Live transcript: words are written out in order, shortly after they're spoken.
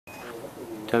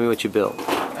Tell me what you built.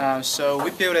 So we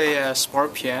built a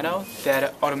smart piano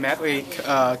that automatically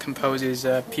composes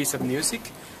a piece of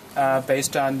music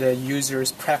based on the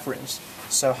user's preference.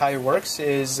 So how it works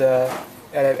is at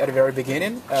the very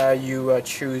beginning, you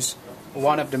choose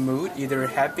one of the mood, either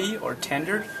happy or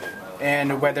tender,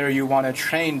 and whether you want to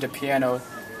train the piano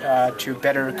to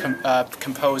better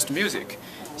compose music.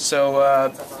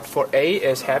 So for A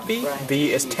is happy,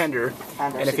 B is tender,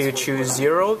 and if you choose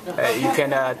 0, you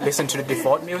can listen to the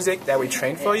default music that we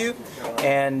trained for you,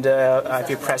 and if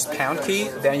you press pound key,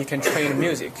 then you can train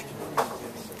music.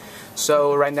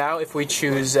 So right now, if we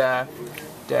choose the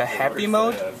happy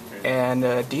mode and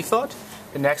default,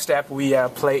 the next step we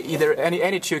play either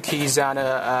any two keys on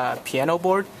a piano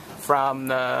board from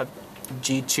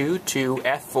G2 to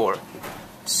F4.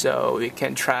 So we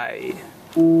can try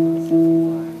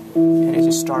and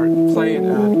just start playing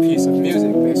a piece of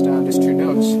music based on these two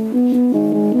notes.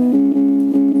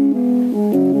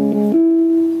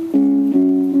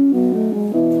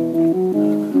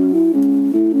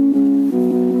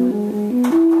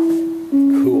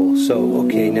 Cool. So,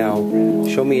 okay, now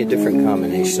show me a different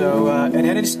combination. So at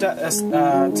any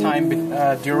time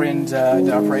during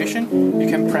the operation, you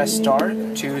can press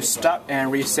start to stop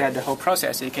and reset the whole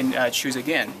process. You can choose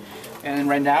again. And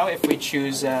right now, if we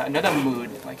choose another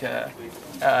mood, like a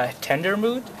tender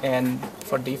mood, and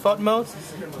for default mode,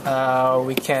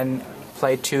 we can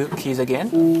play 2 keys again.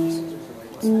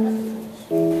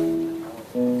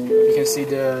 You can see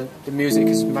the music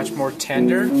is much more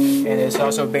tender, and it's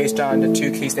also based on the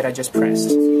 2 keys that I just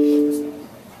pressed.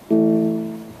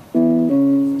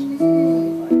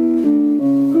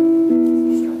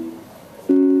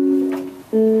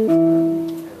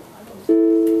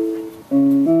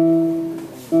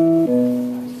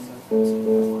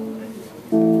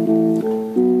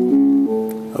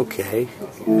 Okay,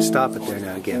 stop it there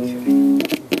now again.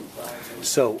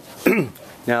 So,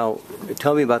 now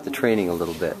tell me about the training a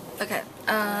little bit. Okay,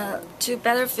 to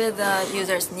better fit the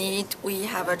user's need, we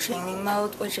have a training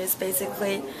mode, which is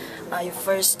basically you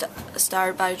first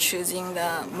start by choosing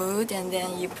the mood, and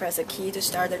then you press a key to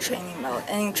start the training mode.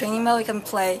 And in training mode, you can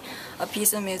play a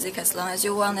piece of music as long as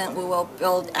you want, and we will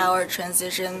build our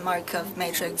transition Markov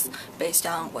matrix based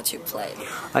on what you play.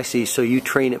 I see. So you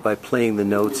train it by playing the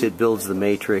notes. It builds the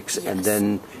matrix, yes.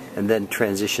 and then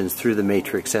transitions through the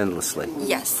matrix endlessly.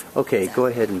 Yes. Okay, exactly. Go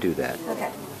ahead and do that.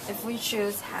 Okay. If we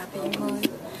choose happy mood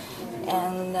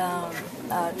and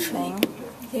train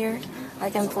here, I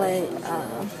can play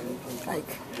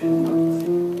like.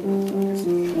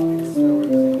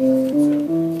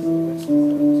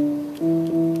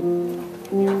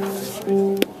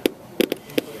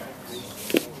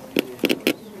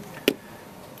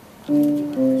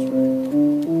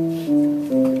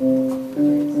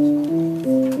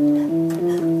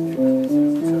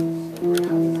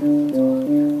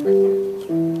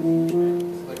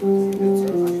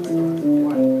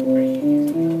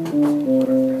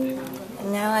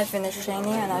 I finish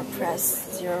training and I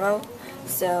press 0,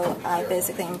 so I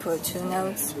basically input 2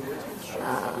 notes.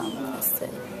 Let's see.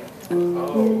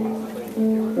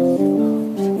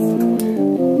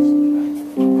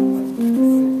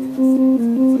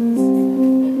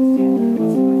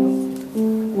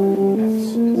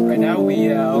 Right now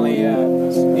we only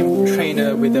train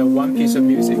with 1 piece of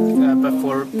music, but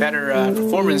for better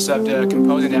performance of the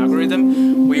composing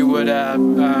algorithm, we would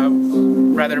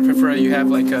rather prefer you have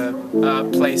like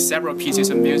play several pieces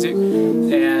of music,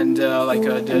 and so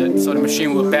the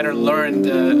machine will better learn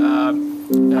the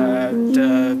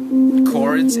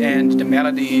chords and the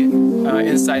melody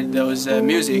inside those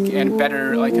music, and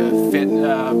better fit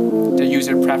the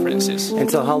user preferences. And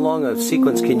so how long a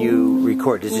sequence can you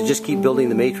record? Does it just keep building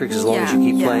the matrix as long as you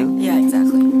keep playing? Yeah,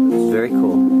 exactly. Very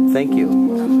cool. Thank you.